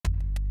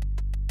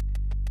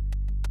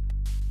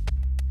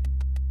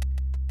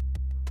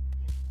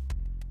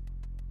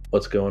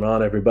What's going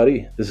on,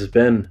 everybody? This is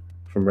Ben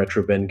from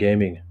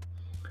Retrobengaming.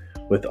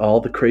 With all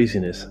the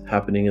craziness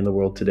happening in the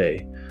world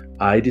today,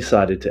 I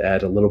decided to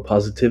add a little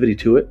positivity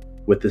to it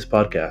with this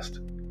podcast.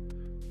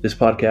 This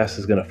podcast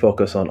is going to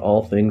focus on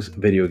all things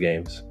video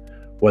games,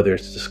 whether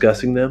it's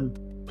discussing them,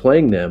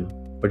 playing them,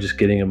 or just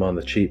getting them on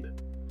the cheap.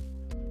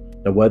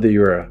 Now, whether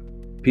you're a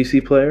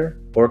PC player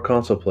or a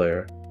console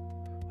player,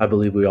 I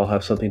believe we all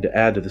have something to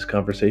add to this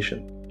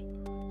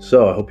conversation.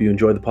 So I hope you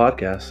enjoy the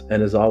podcast,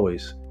 and as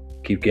always,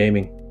 keep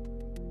gaming.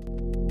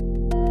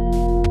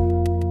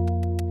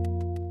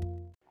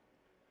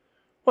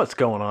 What's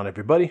going on,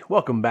 everybody?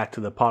 Welcome back to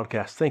the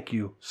podcast. Thank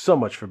you so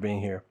much for being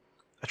here.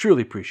 I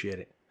truly appreciate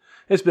it.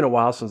 It's been a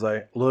while since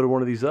I loaded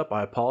one of these up.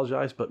 I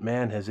apologize, but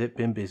man, has it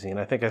been busy. And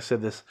I think I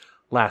said this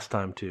last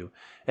time too.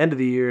 End of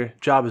the year,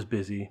 job is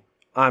busy.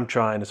 I'm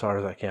trying as hard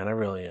as I can. I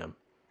really am.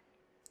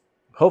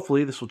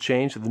 Hopefully this will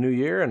change to the new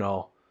year and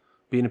I'll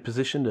be in a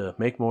position to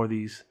make more of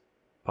these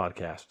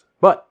podcasts.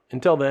 But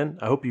until then,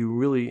 I hope you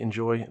really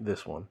enjoy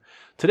this one.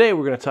 Today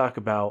we're going to talk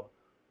about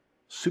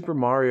Super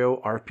Mario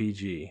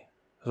RPG.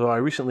 So I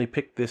recently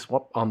picked this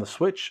up on the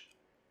Switch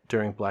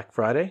during Black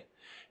Friday,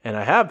 and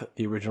I have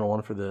the original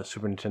one for the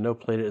Super Nintendo,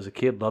 played it as a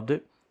kid, loved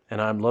it, and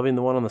I'm loving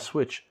the one on the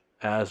Switch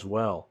as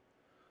well.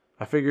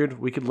 I figured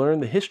we could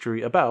learn the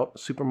history about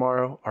Super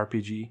Mario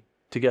RPG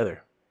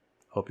together.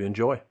 Hope you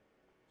enjoy.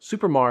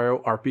 Super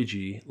Mario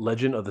RPG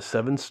Legend of the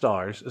Seven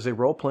Stars is a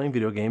role-playing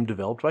video game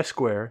developed by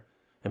Square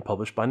and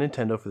published by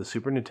Nintendo for the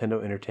Super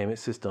Nintendo Entertainment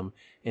System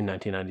in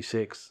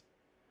 1996.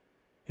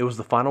 It was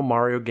the final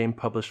Mario game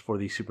published for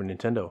the Super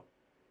Nintendo.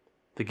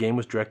 The game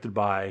was directed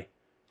by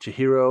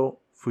Chihiro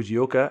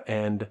Fujioka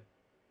and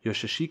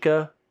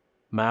Yoshihiko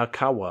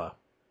Maekawa.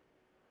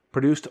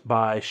 Produced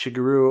by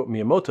Shigeru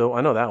Miyamoto,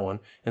 I know that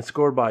one, and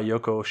scored by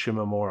Yoko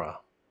Shimomura.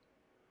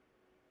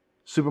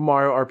 Super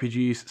Mario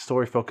RPG's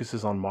story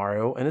focuses on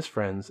Mario and his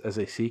friends as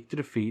they seek to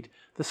defeat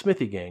the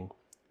Smithy Gang,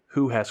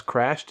 who has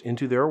crashed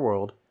into their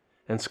world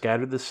and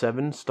scattered the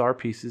 7 star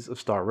pieces of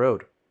Star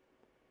Road.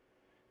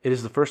 It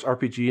is the first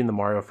RPG in the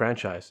Mario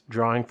franchise,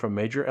 drawing from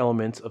major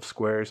elements of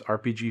Square's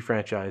RPG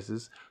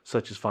franchises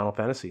such as Final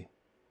Fantasy.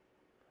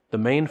 The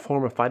main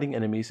form of fighting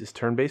enemies is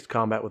turn-based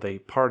combat with a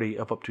party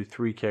of up to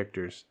 3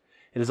 characters.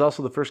 It is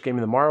also the first game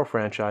in the Mario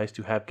franchise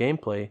to have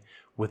gameplay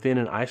within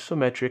an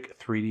isometric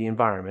 3D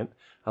environment,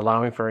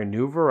 allowing for a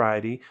new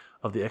variety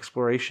of the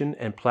exploration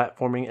and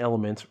platforming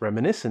elements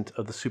reminiscent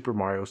of the Super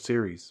Mario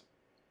series.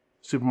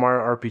 Super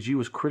Mario RPG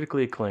was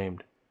critically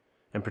acclaimed,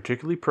 and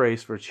particularly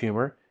praised for its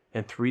humor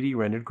and 3D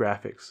rendered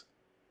graphics.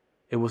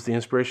 It was the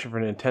inspiration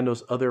for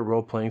Nintendo's other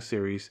role-playing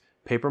series,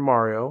 Paper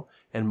Mario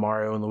and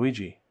Mario &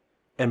 Luigi,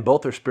 and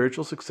both are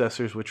spiritual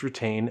successors which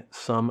retain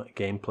some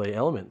gameplay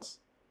elements.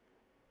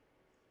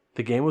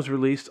 The game was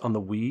released on the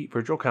Wii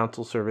Virtual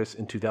Console service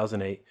in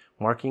 2008,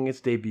 marking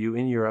its debut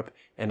in Europe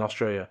and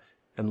Australia,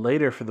 and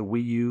later for the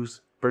Wii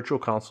U's Virtual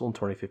Console in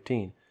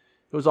 2015.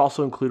 It was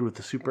also included with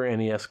the Super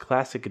NES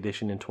Classic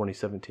Edition in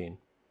 2017.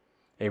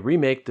 A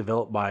remake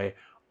developed by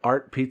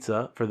Art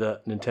Pizza for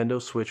the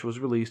Nintendo Switch was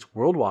released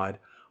worldwide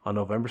on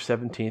November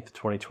 17,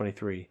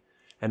 2023,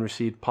 and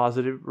received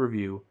positive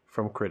review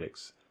from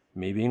critics,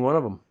 me being one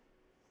of them.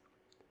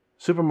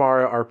 Super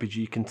Mario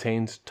RPG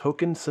contains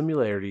token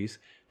similarities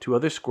to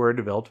other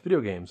Square-developed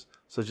video games,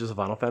 such as the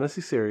Final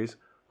Fantasy series,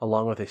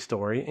 along with a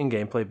story and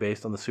gameplay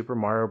based on the Super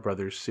Mario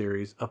Bros.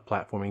 Series of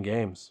platforming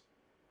games.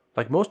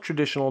 Like most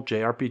traditional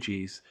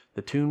JRPGs,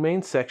 the 2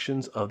 main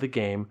sections of the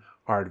game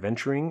are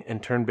adventuring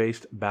and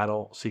turn-based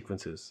battle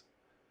sequences.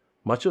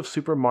 Much of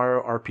Super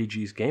Mario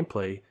RPG's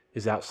gameplay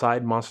is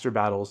outside monster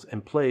battles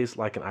and plays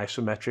like an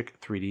isometric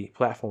 3D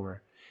platformer,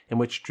 in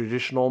which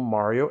traditional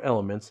Mario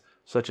elements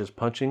such as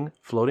punching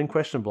floating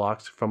question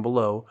blocks from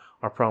below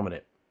are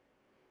prominent.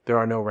 There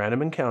are no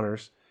random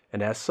encounters,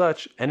 and as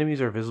such,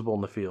 enemies are visible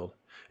in the field.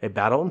 A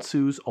battle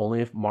ensues only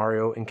if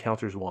Mario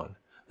encounters one.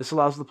 This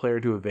allows the player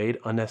to evade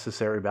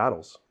unnecessary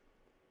battles.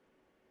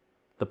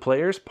 The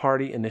player's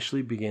party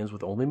initially begins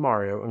with only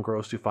Mario and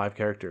grows to 5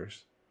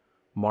 characters.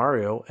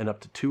 Mario and up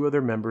to 2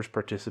 other members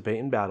participate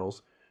in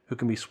battles who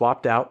can be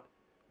swapped out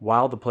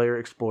while the player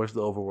explores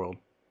the overworld.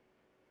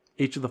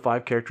 Each of the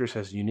 5 characters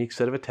has a unique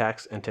set of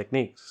attacks and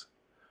techniques.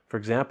 For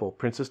example,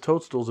 Princess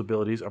Toadstool's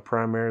abilities are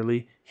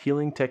primarily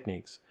healing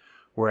techniques,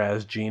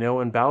 whereas Geno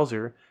and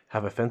Bowser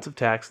have offensive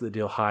attacks that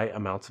deal high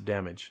amounts of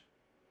damage.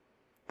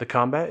 The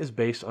combat is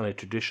based on a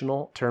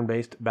traditional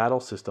turn-based battle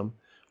system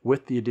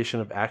with the addition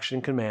of action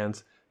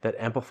commands that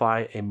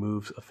amplify a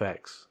move's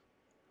effects.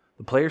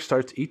 The player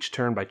starts each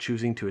turn by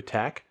choosing to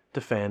attack,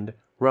 defend,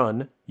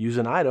 run, use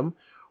an item,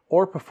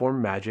 or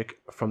perform magic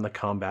from the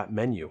combat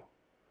menu.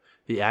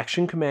 The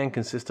action command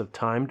consists of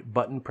timed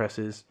button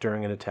presses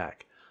during an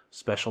attack,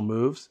 special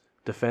moves,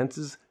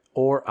 defenses,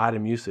 or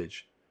item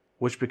usage,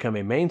 which become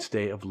a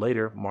mainstay of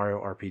later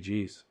Mario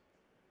RPGs.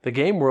 The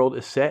game world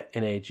is set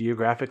in a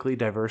geographically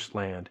diverse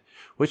land,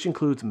 which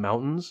includes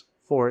mountains,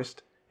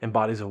 forests, and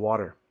bodies of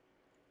water.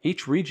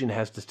 Each region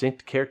has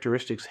distinct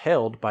characteristics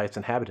held by its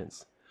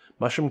inhabitants.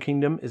 Mushroom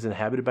Kingdom is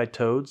inhabited by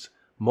toads,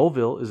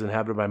 Moleville is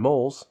inhabited by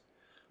moles,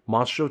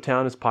 Monstro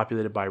Town is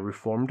populated by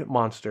reformed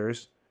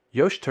monsters.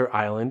 Yoshter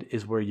Island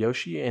is where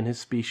Yoshi and his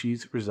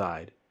species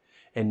reside.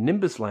 And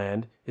Nimbus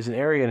Land is an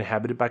area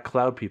inhabited by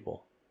cloud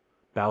people.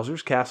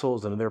 Bowser's Castle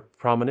is another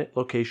prominent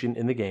location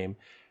in the game,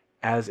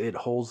 as it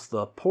holds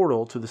the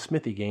portal to the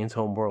Smithy Gang's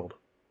homeworld.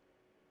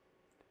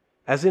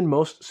 As in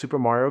most Super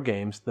Mario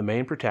games, the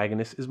main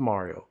protagonist is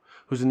Mario,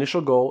 whose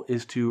initial goal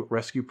is to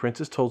rescue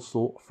Princess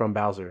Toadstool from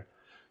Bowser.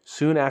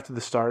 Soon after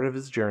the start of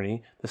his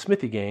journey, the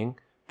Smithy Gang,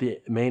 the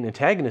main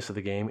antagonist of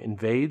the game,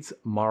 invades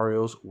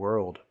Mario's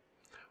world.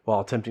 While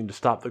attempting to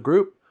stop the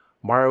group,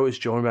 Mario is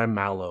joined by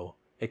Mallow,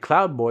 a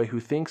cloud boy who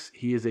thinks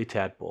he is a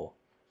tadpole,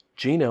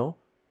 Geno,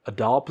 a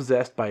doll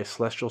possessed by a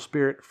celestial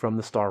spirit from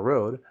the Star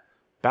Road,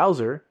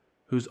 Bowser,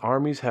 whose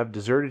armies have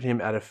deserted him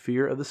out of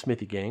fear of the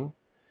Smithy Gang,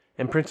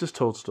 and Princess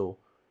Toadstool,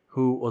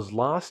 who was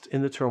lost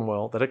in the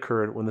turmoil that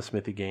occurred when the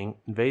Smithy Gang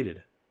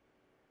invaded.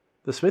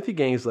 The Smithy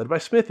Gang is led by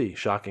Smithy,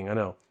 shocking, I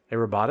know, a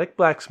robotic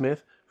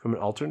blacksmith from an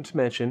alternate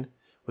dimension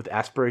with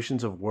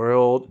aspirations of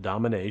world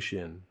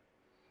domination.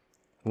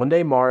 One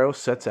day Mario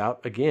sets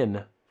out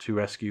again to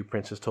rescue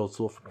Princess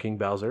Toadstool from King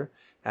Bowser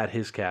at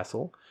his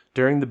castle.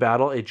 During the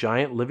battle, a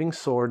giant living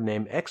sword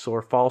named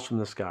Exor falls from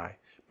the sky,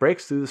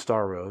 breaks through the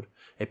Star Road,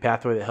 a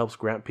pathway that helps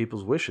grant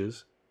people's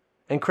wishes,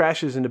 and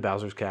crashes into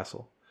Bowser's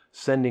castle,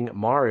 sending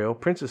Mario,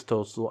 Princess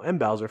Toadstool, and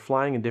Bowser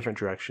flying in different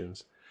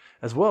directions,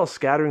 as well as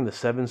scattering the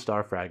 7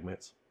 star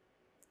fragments.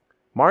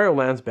 Mario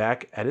lands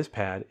back at his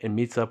pad and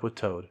meets up with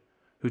Toad,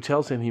 who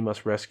tells him he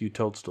must rescue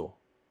Toadstool.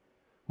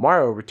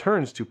 Mario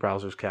returns to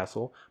Bowser's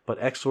castle, but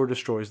Exor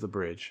destroys the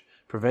bridge,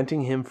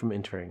 preventing him from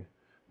entering.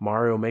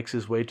 Mario makes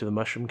his way to the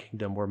Mushroom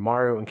Kingdom, where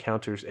Mario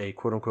encounters a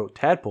quote-unquote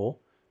tadpole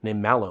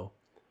named Mallow,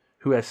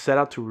 who has set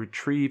out to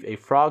retrieve a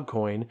frog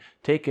coin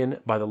taken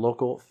by the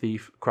local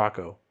thief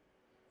Croco.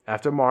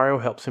 After Mario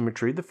helps him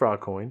retrieve the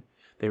frog coin,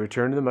 they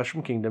return to the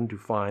Mushroom Kingdom to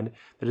find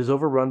that it is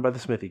overrun by the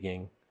Smithy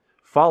Gang,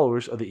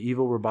 followers of the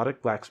evil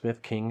robotic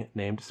blacksmith king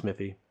named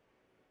Smithy.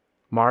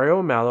 Mario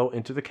and Mallow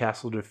enter the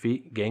castle to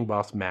defeat gang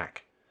boss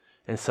Mac,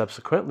 and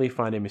subsequently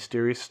find a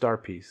mysterious star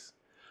piece.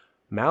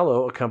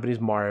 Mallow accompanies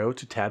Mario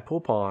to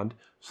Tadpole Pond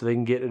so they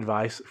can get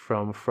advice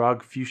from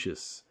Frog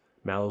Fuchsius,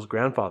 Mallow's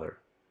grandfather.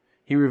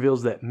 He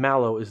reveals that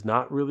Mallow is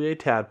not really a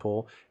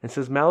tadpole and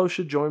says Mallow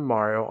should join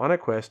Mario on a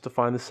quest to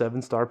find the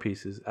 7 star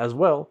pieces as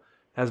well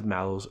as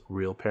Mallow's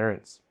real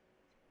parents.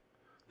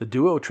 The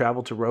duo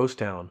travel to Rose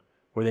Town,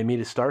 where they meet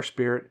a star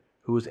spirit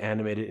who is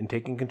animated and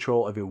taking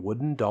control of a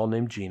wooden doll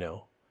named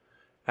Geno.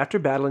 After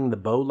battling the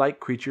bow-like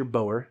creature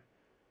Bower,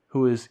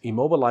 who is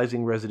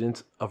immobilizing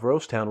residents of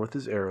Rose Town with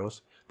his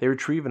arrows, they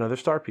retrieve another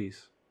star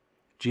piece.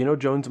 Geno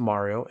joins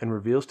Mario and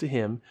reveals to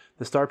him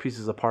the star piece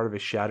is a part of a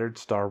shattered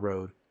Star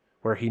Road,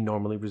 where he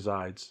normally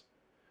resides.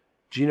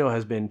 Geno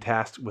has been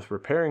tasked with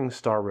repairing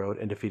Star Road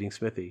and defeating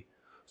Smithy,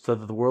 so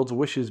that the world's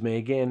wishes may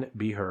again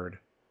be heard.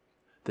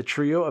 The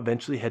trio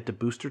eventually head to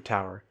Booster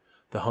Tower,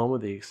 the home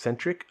of the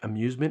eccentric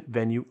amusement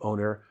venue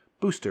owner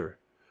Booster,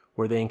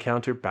 where they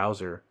encounter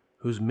Bowser,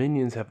 whose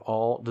minions have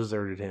all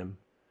deserted him.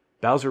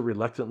 Bowser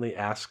reluctantly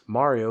asks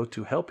Mario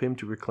to help him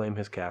to reclaim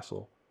his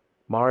castle.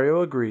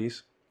 Mario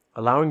agrees,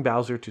 allowing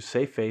Bowser to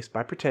save face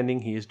by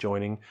pretending he is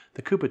joining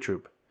the Koopa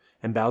Troop,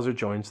 and Bowser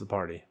joins the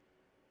party.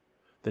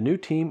 The new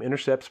team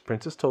intercepts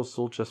Princess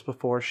Toadstool just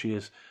before she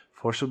is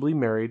forcibly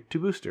married to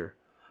Booster,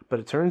 but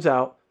it turns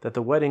out that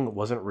the wedding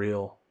wasn't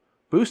real.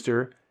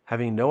 Booster,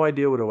 having no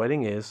idea what a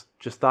wedding is,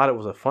 just thought it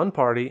was a fun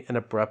party and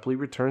abruptly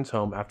returns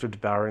home after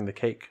devouring the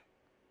cake.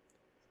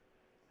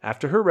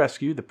 After her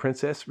rescue, the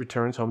princess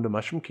returns home to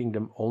Mushroom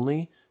Kingdom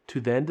only to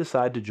then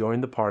decide to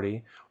join the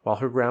party while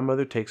her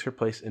grandmother takes her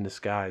place in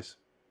disguise.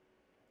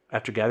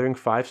 After gathering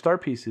 5 star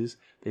pieces,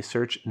 they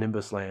search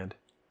Nimbus Land.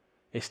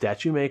 A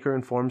statue maker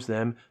informs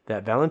them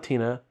that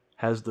Valentina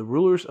has the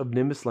rulers of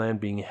Nimbus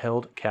Land being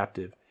held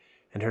captive,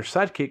 and her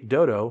sidekick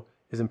Dodo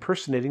is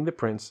impersonating the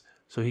prince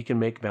so he can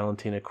make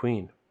Valentina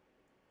queen.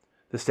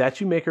 The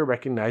statue maker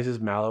recognizes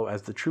Mallow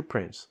as the true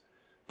prince,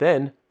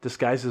 then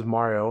disguises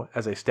Mario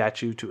as a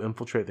statue to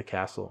infiltrate the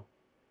castle.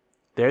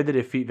 There they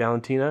defeat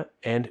Valentina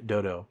and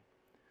Dodo.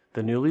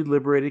 The newly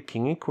liberated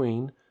king and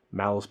queen,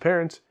 Mallow's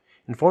parents,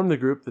 inform the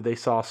group that they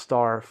saw a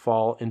star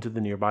fall into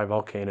the nearby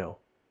volcano.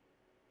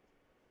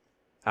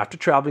 After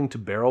traveling to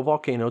Barrel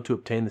Volcano to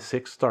obtain the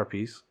 6th star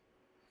piece,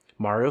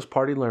 Mario's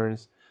party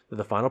learns that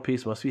the final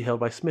piece must be held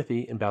by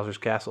Smithy in Bowser's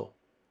castle.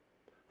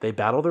 They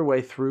battle their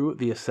way through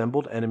the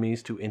assembled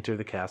enemies to enter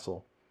the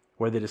castle,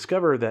 where they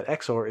discover that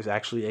Exor is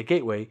actually a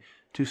gateway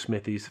to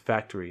Smithy's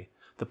factory,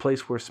 the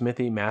place where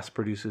Smithy mass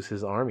produces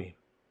his army.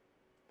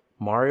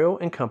 Mario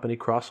and company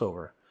cross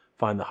over,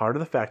 find the heart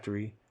of the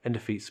factory, and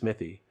defeat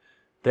Smithy,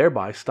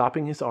 thereby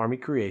stopping his army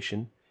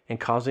creation and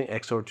causing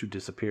Exor to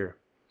disappear.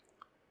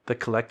 The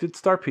collected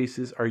star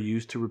pieces are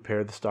used to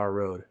repair the Star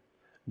Road.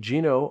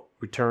 Geno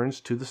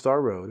returns to the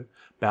Star Road,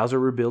 Bowser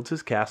rebuilds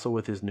his castle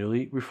with his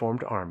newly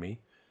reformed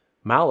army,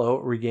 Mallow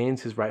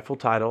regains his rightful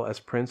title as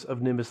Prince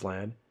of Nimbus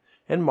Land,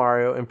 and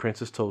Mario and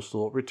Princess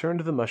Toadstool return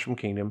to the Mushroom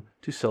Kingdom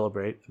to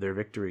celebrate their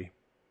victory.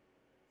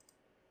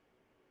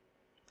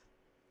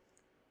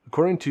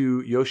 According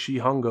to Yoshi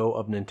Hongo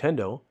of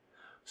Nintendo,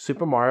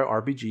 Super Mario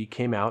RPG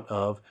came out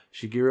of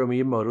Shigeru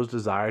Miyamoto's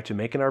desire to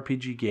make an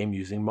RPG game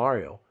using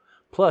Mario,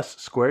 plus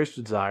Square's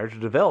desire to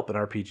develop an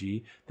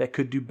RPG that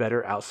could do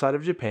better outside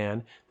of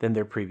Japan than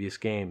their previous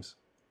games.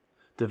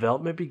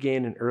 Development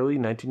began in early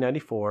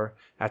 1994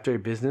 after a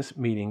business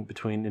meeting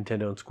between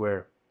Nintendo and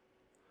Square.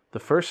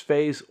 The first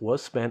phase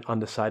was spent on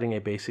deciding a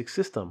basic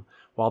system,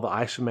 while the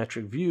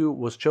isometric view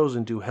was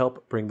chosen to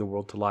help bring the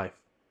world to life.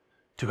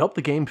 To help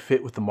the game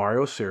fit with the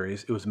Mario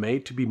series, it was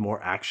made to be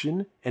more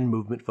action and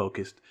movement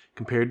focused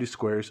compared to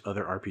Square's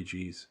other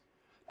RPGs.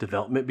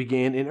 Development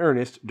began in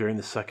earnest during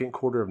the second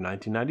quarter of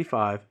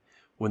 1995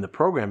 when the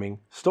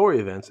programming, story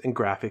events, and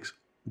graphics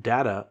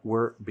data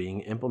were being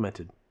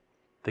implemented.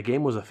 The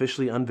game was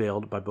officially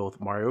unveiled by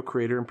both Mario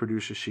creator and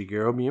producer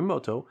Shigeru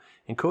Miyamoto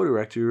and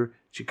co-director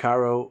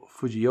Chikaro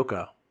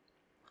Fujioka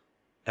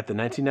at the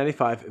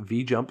 1995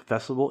 V-Jump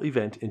Festival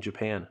event in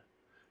Japan.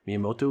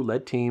 Miyamoto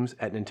led teams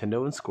at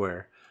Nintendo and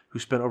Square, who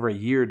spent over a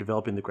year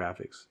developing the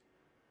graphics.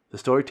 The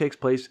story takes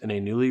place in a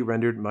newly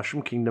rendered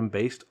Mushroom Kingdom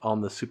based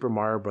on the Super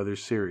Mario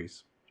Bros.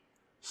 Series.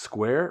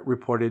 Square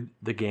reported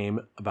the game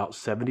about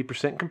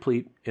 70%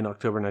 complete in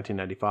October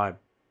 1995.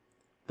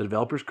 The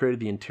developers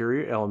created the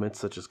interior elements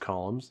such as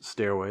columns,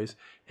 stairways,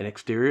 and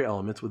exterior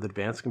elements with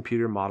advanced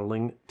computer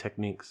modeling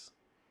techniques.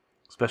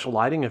 Special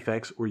lighting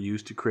effects were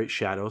used to create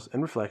shadows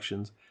and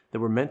reflections that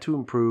were meant to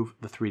improve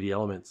the 3D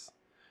elements.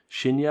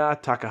 Shinya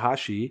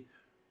Takahashi,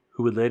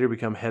 who would later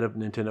become head of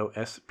Nintendo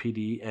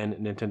SPD and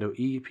Nintendo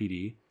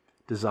EPD,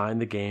 designed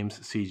the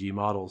game's CG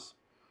models.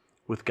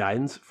 With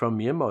guidance from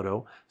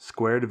Miyamoto,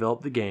 Square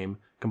developed the game,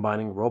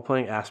 combining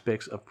role-playing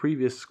aspects of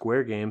previous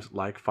Square games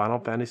like Final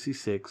Fantasy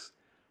VI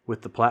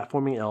with the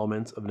platforming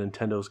elements of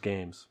Nintendo's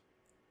games.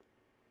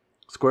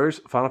 Square's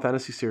Final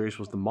Fantasy series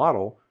was the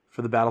model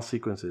for the battle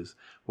sequences,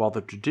 while the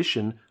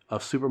tradition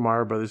of Super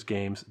Mario Bros.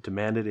 Games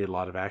demanded a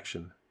lot of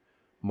action.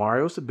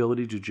 Mario's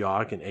ability to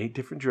jog in 8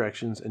 different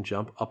directions and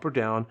jump up or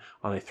down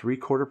on a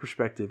 3/4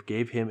 perspective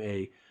gave him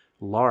a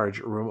large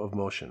room of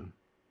motion.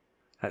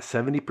 At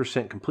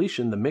 70%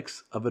 completion, the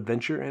mix of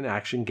adventure and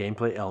action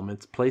gameplay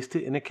elements placed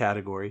it in a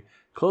category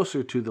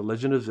closer to The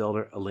Legend of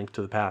Zelda: A Link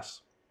to the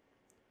Past.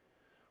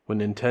 When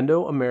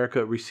Nintendo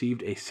America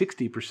received a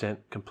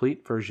 60%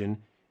 complete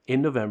version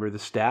in November, the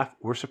staff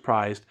were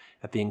surprised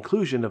at the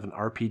inclusion of an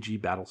RPG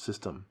battle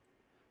system.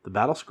 The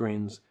battle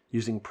screens,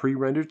 using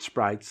pre-rendered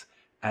sprites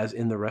as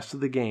in the rest of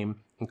the game,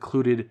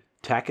 included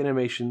tack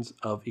animations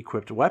of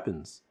equipped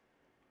weapons.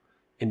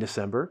 In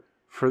December,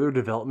 further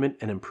development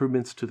and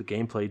improvements to the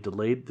gameplay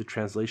delayed the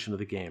translation of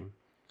the game.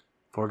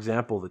 For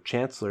example, the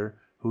Chancellor,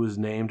 who was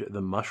named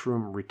the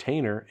Mushroom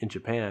Retainer in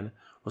Japan,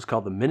 was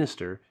called the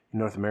Minister in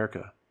North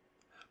America.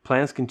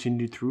 Plans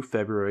continued through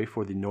February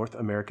for the North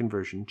American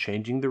version,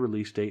 changing the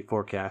release date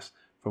forecast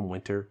from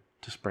winter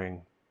to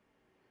spring.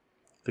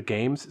 The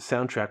game's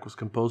soundtrack was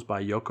composed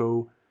by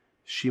Yoko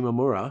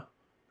Shimomura,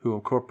 who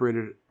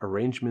incorporated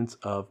arrangements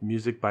of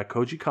music by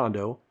Koji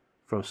Kondo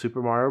from Super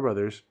Mario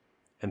Bros.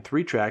 And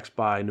 3 tracks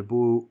by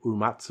Nobuo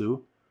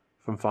Uematsu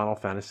from Final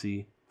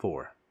Fantasy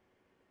IV.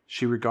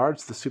 She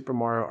regards the Super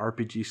Mario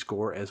RPG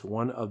score as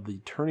one of the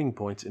turning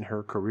points in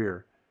her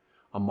career.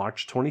 On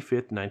March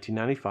 25,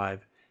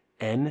 1995,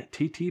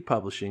 NTT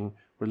Publishing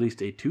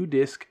released a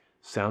 2-disc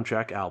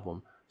soundtrack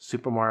album,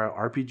 Super Mario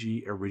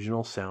RPG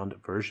Original Sound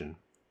Version.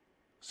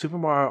 Super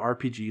Mario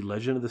RPG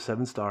Legend of the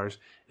Seven Stars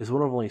is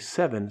one of only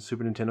 7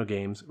 Super Nintendo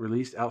games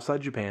released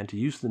outside Japan to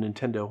use the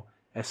Nintendo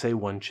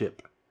SA1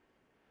 chip.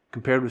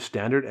 Compared with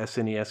standard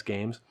SNES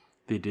games,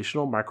 the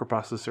additional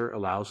microprocessor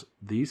allows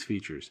these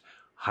features: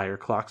 higher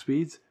clock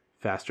speeds,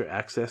 faster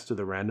access to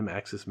the random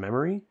access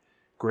memory,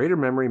 greater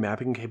memory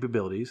mapping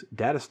capabilities,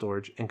 data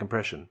storage, and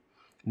compression,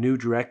 new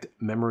direct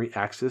memory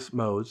access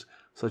modes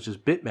such as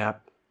bitmap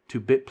to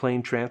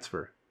bitplane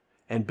transfer,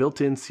 and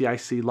built-in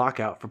CIC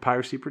lockout for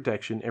piracy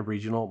protection and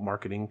regional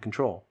marketing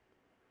control.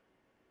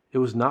 It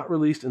was not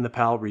released in the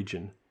PAL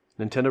region.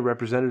 Nintendo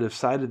representatives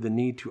cited the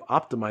need to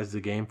optimize the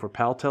game for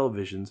PAL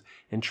televisions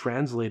and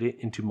translate it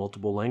into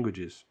multiple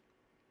languages.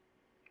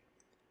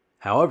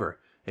 However,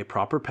 a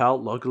proper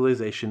PAL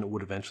localization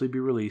would eventually be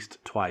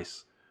released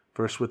twice,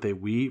 first with a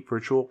Wii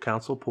Virtual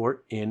Console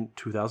port in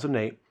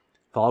 2008,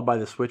 followed by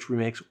the Switch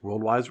Remake's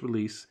worldwide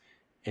release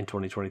in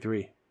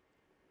 2023.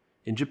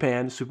 In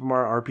Japan, Super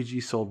Mario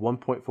RPG sold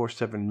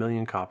 1.47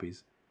 million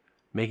copies,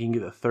 making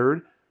it the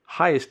 3rd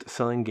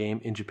highest-selling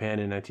game in Japan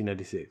in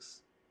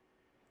 1996.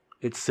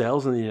 Its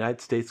sales in the United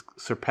States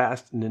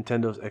surpassed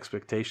Nintendo's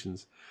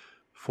expectations.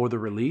 For the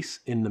release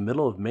in the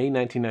middle of May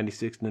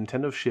 1996,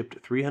 Nintendo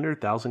shipped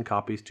 300,000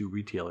 copies to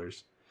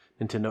retailers.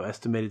 Nintendo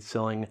estimated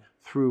selling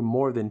through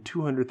more than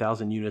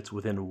 200,000 units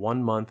within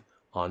 1 month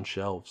on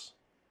shelves.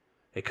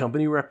 A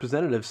company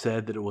representative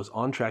said that it was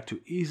on track to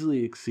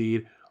easily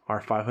exceed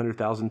our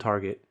 500,000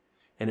 target,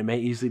 and it may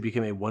easily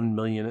become a 1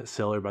 million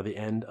seller by the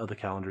end of the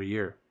calendar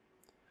year.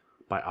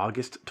 By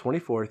August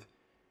 24th,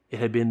 it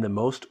had been the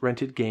most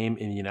rented game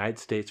in the United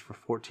States for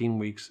 14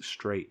 weeks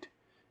straight.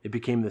 It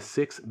became the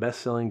 6th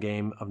best-selling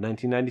game of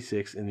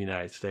 1996 in the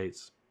United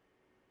States.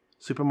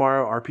 Super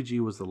Mario RPG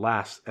was the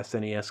last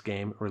SNES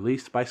game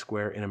released by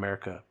Square in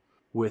America,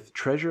 with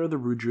Treasure of the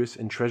Rudrous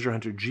and Treasure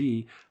Hunter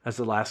G as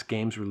the last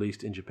games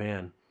released in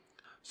Japan.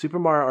 Super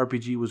Mario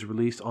RPG was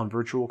released on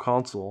Virtual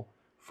Console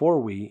for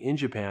Wii in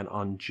Japan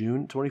on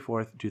June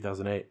 24,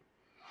 2008.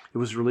 It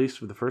was released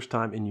for the first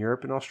time in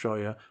Europe and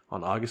Australia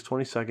on August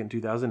 22,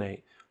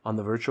 2008 on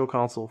the Virtual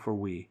Console for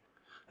Wii,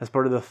 as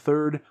part of the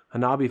third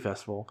Hanabi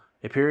Festival,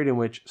 a period in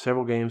which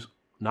several games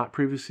not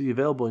previously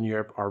available in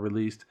Europe are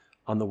released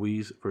on the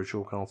Wii's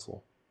Virtual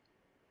Console.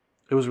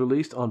 It was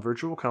released on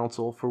Virtual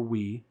Console for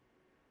Wii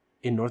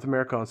in North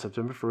America on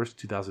September 1,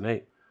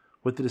 2008,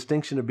 with the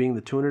distinction of being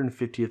the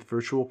 250th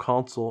Virtual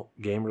Console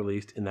game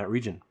released in that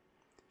region.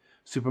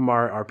 Super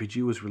Mario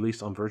RPG was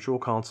released on Virtual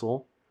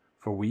Console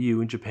for Wii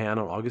U in Japan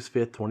on August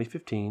 5,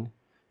 2015,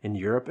 in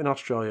Europe and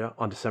Australia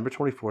on December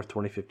 24,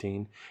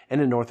 2015,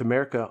 and in North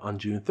America on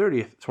June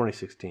 30,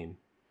 2016.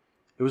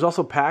 It was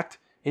also packed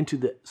into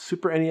the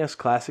Super NES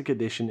Classic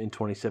Edition in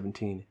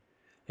 2017.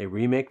 A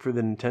remake for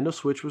the Nintendo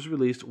Switch was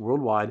released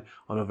worldwide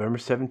on November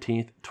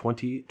 17,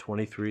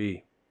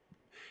 2023.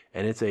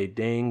 And it's a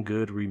dang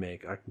good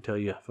remake, I can tell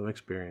you from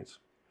experience.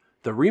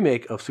 The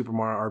remake of Super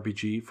Mario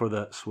RPG for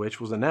the Switch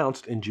was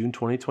announced in June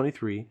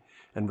 2023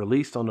 and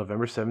released on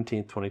November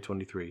 17,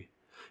 2023.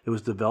 It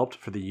was developed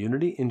for the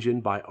Unity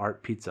engine by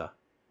Art Pizza,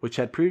 which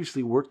had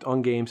previously worked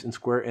on games in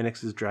Square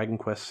Enix's Dragon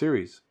Quest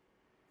series.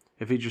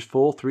 It features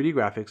full 3D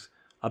graphics,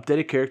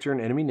 updated character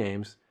and enemy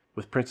names,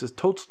 with Princess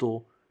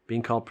Toadstool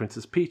being called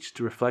Princess Peach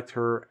to reflect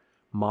her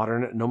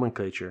modern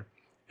nomenclature,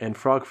 and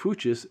Frog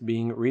Fuchs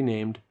being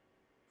renamed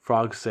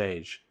Frog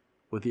Sage,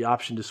 with the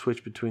option to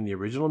switch between the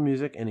original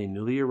music and a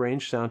newly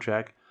arranged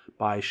soundtrack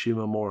by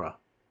Shimomura.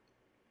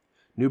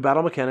 New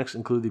battle mechanics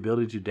include the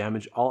ability to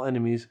damage all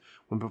enemies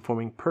when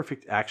performing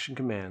perfect action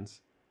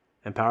commands,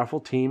 and powerful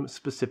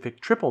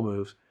team-specific triple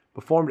moves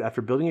performed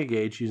after building a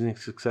gauge using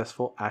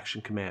successful action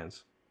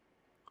commands.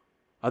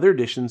 Other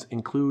additions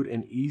include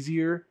an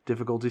easier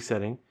difficulty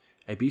setting,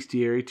 a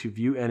bestiary to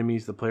view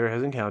enemies the player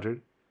has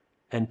encountered,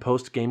 and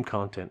post-game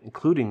content,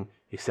 including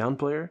a sound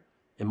player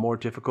and more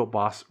difficult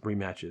boss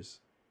rematches.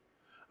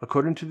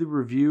 According to the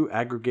review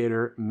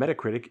aggregator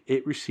Metacritic,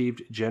 it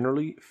received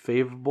generally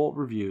favorable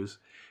reviews,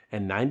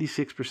 and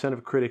 96%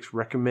 of critics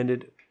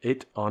recommended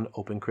it on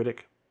OpenCritic.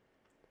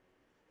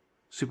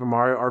 Super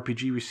Mario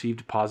RPG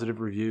received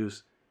positive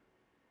reviews.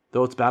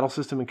 Though its battle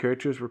system and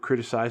characters were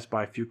criticized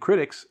by a few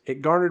critics,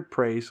 it garnered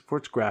praise for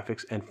its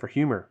graphics and for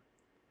humor.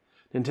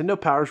 Nintendo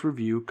Power's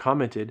review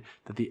commented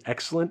that the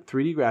excellent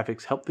 3D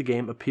graphics helped the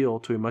game appeal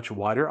to a much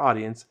wider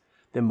audience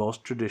than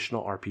most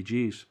traditional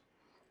RPGs.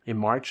 In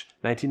March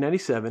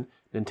 1997,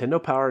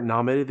 Nintendo Power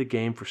nominated the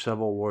game for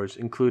several awards,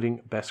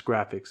 including Best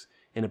Graphics,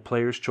 in a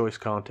Player's Choice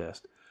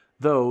contest,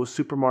 though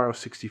Super Mario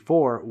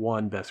 64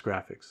 won Best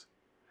Graphics.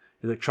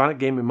 Electronic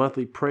Gaming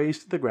Monthly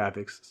praised the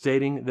graphics,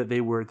 stating that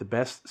they were the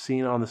best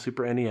seen on the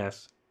Super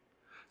NES.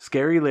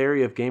 Scary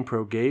Larry of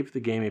GamePro gave the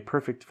game a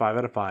perfect 5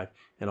 out of 5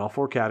 in all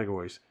 4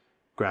 categories: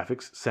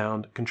 graphics,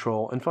 sound,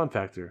 control, and fun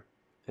factor,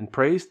 and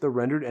praised the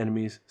rendered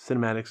enemies,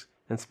 cinematics,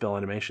 and spell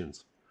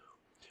animations.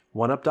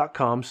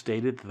 OneUp.com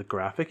stated that the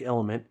graphic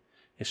element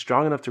is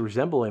strong enough to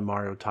resemble a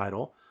Mario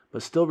title,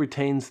 but still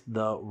retains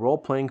the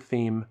role-playing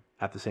theme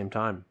at the same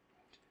time.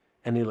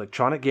 And the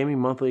Electronic Gaming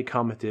Monthly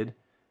commented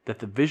that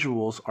the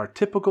visuals are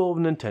typical of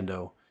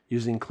Nintendo,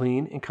 using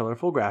clean and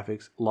colorful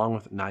graphics along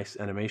with nice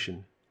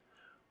animation.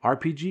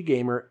 RPG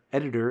Gamer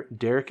editor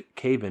Derek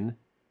Caven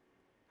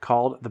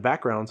called the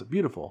backgrounds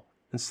beautiful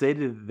and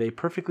stated that they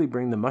perfectly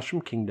bring the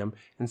Mushroom Kingdom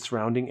and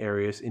surrounding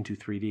areas into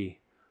 3D.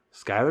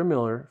 Skylar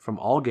Miller from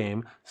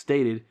Allgame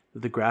stated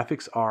that the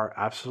graphics are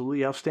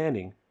absolutely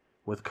outstanding,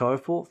 with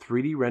colorful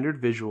 3D rendered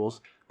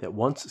visuals that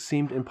once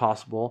seemed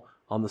impossible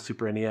on the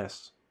Super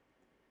NES.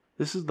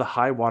 This is the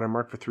high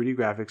watermark for 3D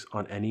graphics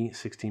on any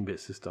 16-bit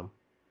system.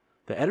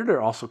 The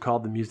editor also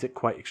called the music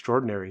quite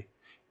extraordinary,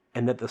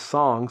 and that the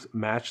songs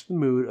matched the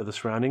mood of the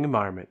surrounding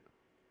environment.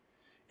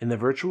 In the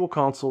Virtual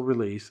Console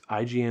release,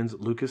 IGN's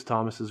Lucas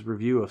Thomas's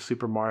review of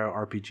Super Mario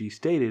RPG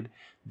stated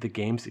that the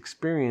game's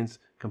experience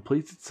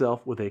completes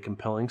itself with a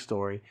compelling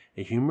story,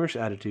 a humorous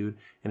attitude,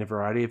 and a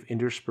variety of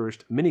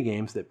interspersed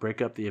minigames that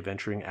break up the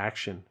adventuring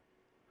action.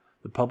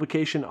 The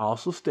publication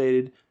also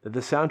stated that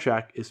the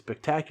soundtrack is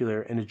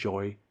spectacular and a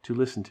joy to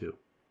listen to,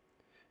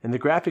 and the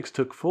graphics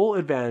took full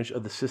advantage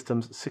of the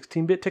system's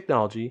 16-bit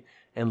technology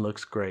and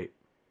looks great.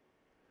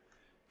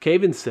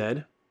 Caven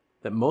said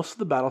that most of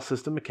the battle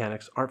system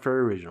mechanics aren't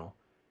very original,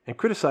 and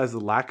criticized the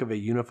lack of a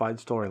unified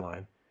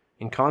storyline.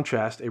 In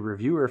contrast, a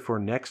reviewer for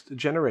Next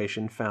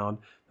Generation found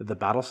that the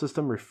battle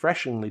system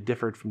refreshingly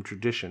differed from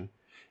tradition,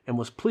 and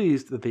was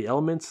pleased that the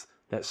elements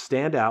that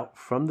stand out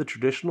from the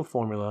traditional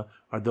formula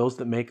are those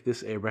that make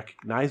this a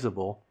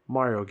recognizable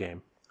Mario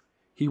game.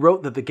 He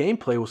wrote that the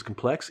gameplay was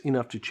complex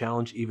enough to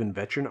challenge even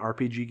veteran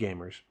RPG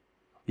gamers,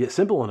 yet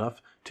simple enough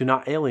to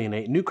not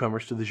alienate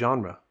newcomers to the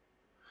genre.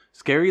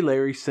 Scary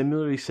Larry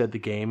similarly said the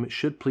game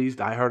should please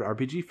diehard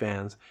RPG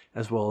fans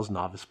as well as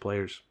novice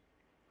players,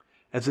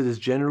 as it is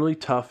generally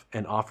tough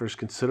and offers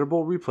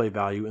considerable replay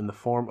value in the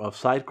form of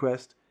side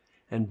quests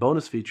and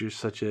bonus features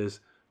such as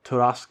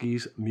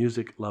Torovsky's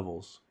music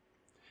levels.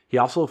 He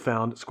also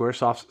found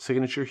Squaresoft's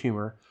signature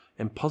humor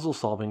and puzzle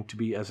solving to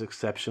be as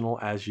exceptional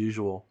as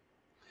usual.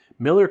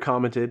 Miller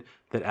commented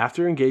that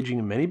after engaging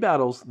in many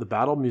battles, the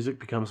battle music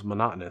becomes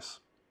monotonous,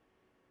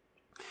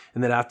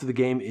 and that after the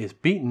game is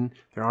beaten,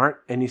 there aren't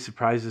any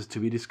surprises to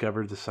be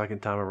discovered the second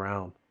time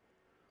around.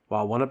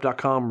 While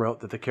OneUp.com wrote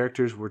that the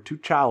characters were too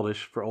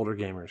childish for older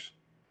gamers.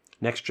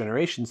 Next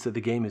Generation said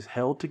the game is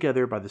held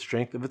together by the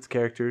strength of its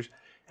characters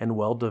and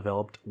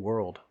well-developed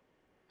world.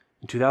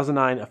 In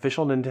 2009,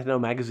 official Nintendo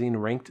magazine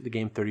ranked the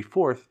game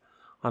 34th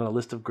on a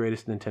list of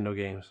greatest Nintendo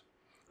games.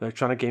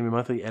 Electronic Gaming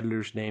Monthly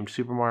editors named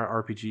Super Mario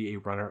RPG a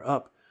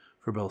runner-up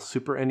for both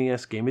Super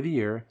NES Game of the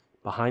Year,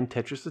 behind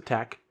Tetris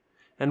Attack,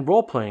 and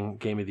Role-Playing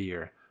Game of the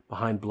Year,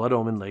 behind Blood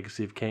Omen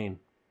Legacy of Kain.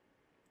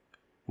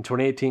 In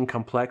 2018,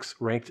 Complex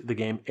ranked the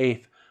game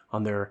 8th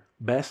on their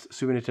best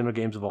Super Nintendo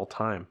games of all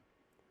time.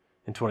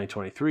 In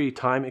 2023,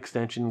 Time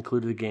Extension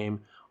included the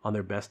game on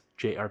their best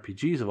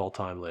JRPGs of all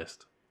time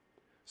list.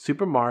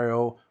 Super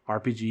Mario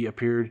RPG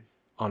appeared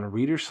on a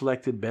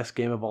reader-selected best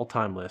game of all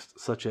time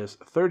lists, such as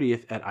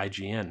 30th at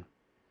IGN,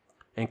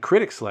 and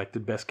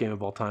critic-selected best game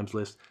of all time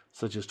lists,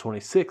 such as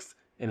 26th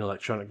in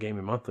Electronic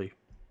Gaming Monthly.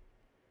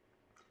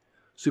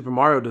 Super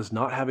Mario does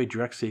not have a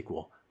direct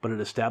sequel, but it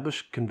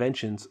established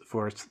conventions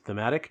for its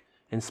thematic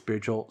and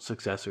spiritual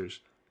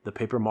successors, the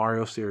Paper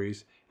Mario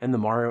series and the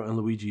Mario and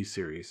Luigi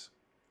series.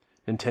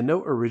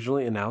 Nintendo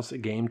originally announced a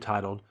game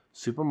titled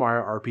Super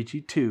Mario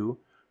RPG 2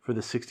 for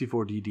the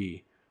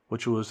 64DD,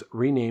 which was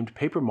renamed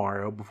Paper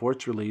Mario before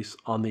its release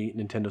on the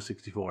Nintendo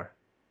 64.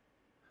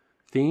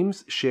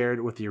 Themes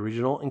shared with the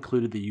original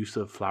included the use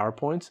of flower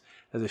points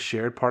as a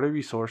shared party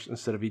resource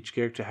instead of each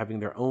character having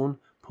their own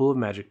pool of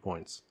magic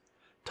points,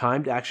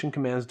 timed action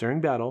commands during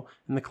battle,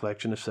 and the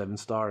collection of 7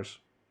 stars.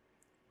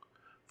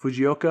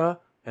 Fujioka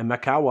and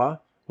Makawa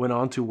went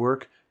on to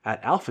work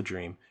at Alpha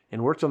Dream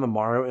and worked on the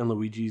Mario and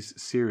Luigi's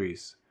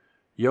series.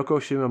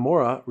 Yoko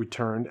Shimomura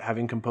returned,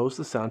 having composed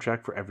the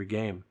soundtrack for every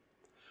game.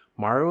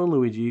 Mario &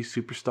 Luigi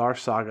Superstar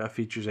Saga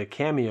features a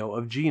cameo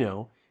of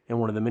Geno in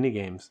one of the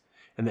minigames,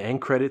 and the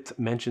end credits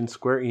mention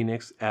Square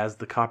Enix as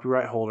the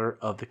copyright holder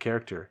of the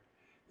character.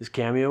 This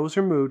cameo was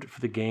removed for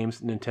the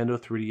game's Nintendo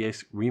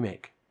 3DS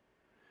remake.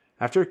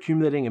 After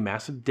accumulating a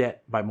massive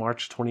debt by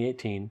March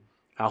 2018,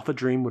 Alpha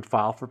Dream would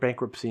file for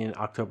bankruptcy in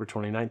October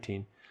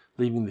 2019,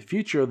 leaving the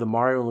future of the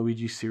Mario &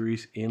 Luigi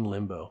series in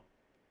limbo.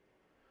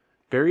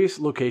 Various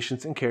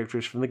locations and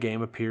characters from the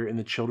game appear in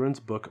the children's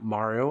book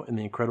Mario and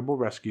the Incredible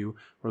Rescue,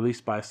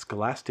 released by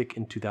Scholastic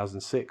in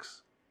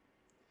 2006.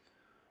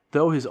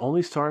 Though his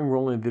only starring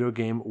role in a video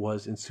game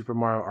was in Super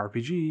Mario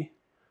RPG,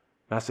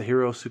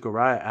 Masahiro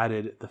Sakurai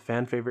added the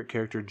fan-favorite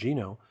character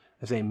Geno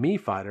as a Mii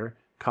fighter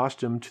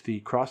costumed to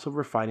the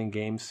crossover fighting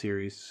game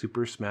series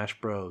Super Smash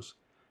Bros.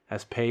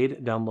 As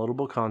paid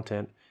downloadable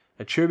content,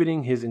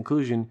 attributing his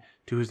inclusion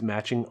to his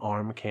matching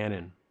arm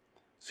cannon.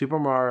 Super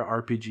Mario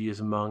RPG is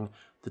among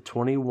the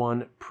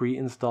 21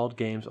 pre-installed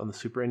games on the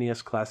Super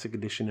NES Classic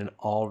Edition in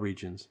all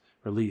regions,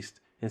 released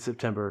in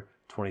September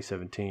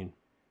 2017.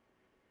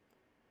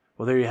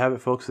 Well, there you have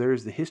it, folks. There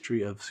is the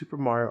history of Super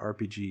Mario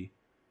RPG.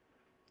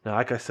 Now,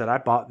 like I said, I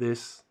bought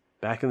this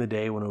back in the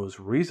day when it was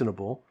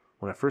reasonable,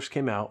 when it first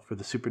came out for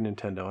the Super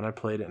Nintendo, and I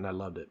played it and I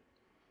loved it.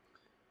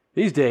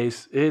 These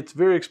days, it's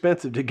very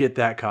expensive to get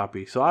that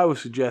copy, so I would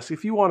suggest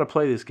if you want to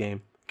play this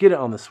game, get it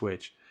on the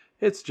Switch.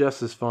 It's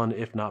just as fun,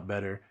 if not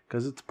better,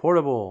 because it's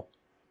portable.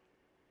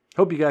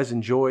 Hope you guys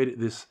enjoyed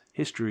this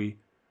history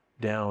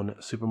down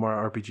Super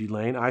Mario RPG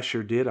lane. I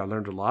sure did. I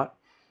learned a lot.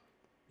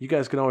 You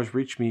guys can always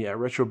reach me at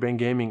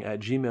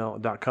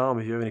retrobengaming@gmail.com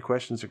if you have any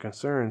questions or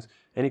concerns,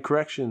 any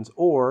corrections,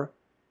 or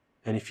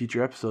any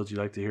future episodes you'd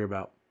like to hear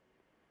about.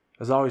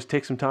 As always,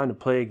 take some time to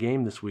play a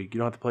game this week. You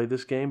don't have to play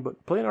this game,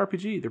 but play an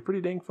RPG. They're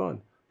pretty dang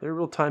fun. They're a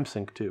real time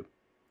sink, too.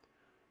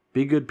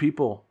 Be good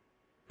people.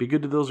 Be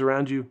good to those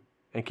around you,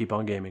 and keep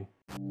on gaming.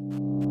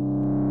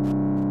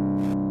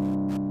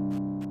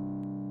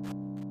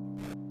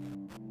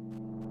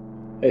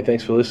 Hey,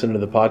 thanks for listening to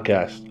the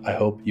podcast. I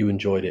hope you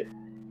enjoyed it.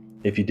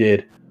 If you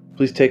did,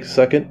 please take a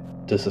second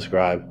to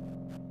subscribe.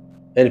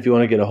 And if you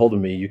want to get a hold of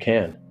me, you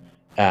can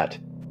at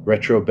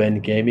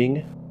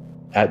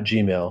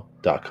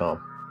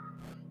retrobengaming@gmail.com.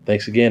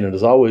 Thanks again, and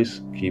as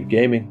always, keep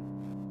gaming.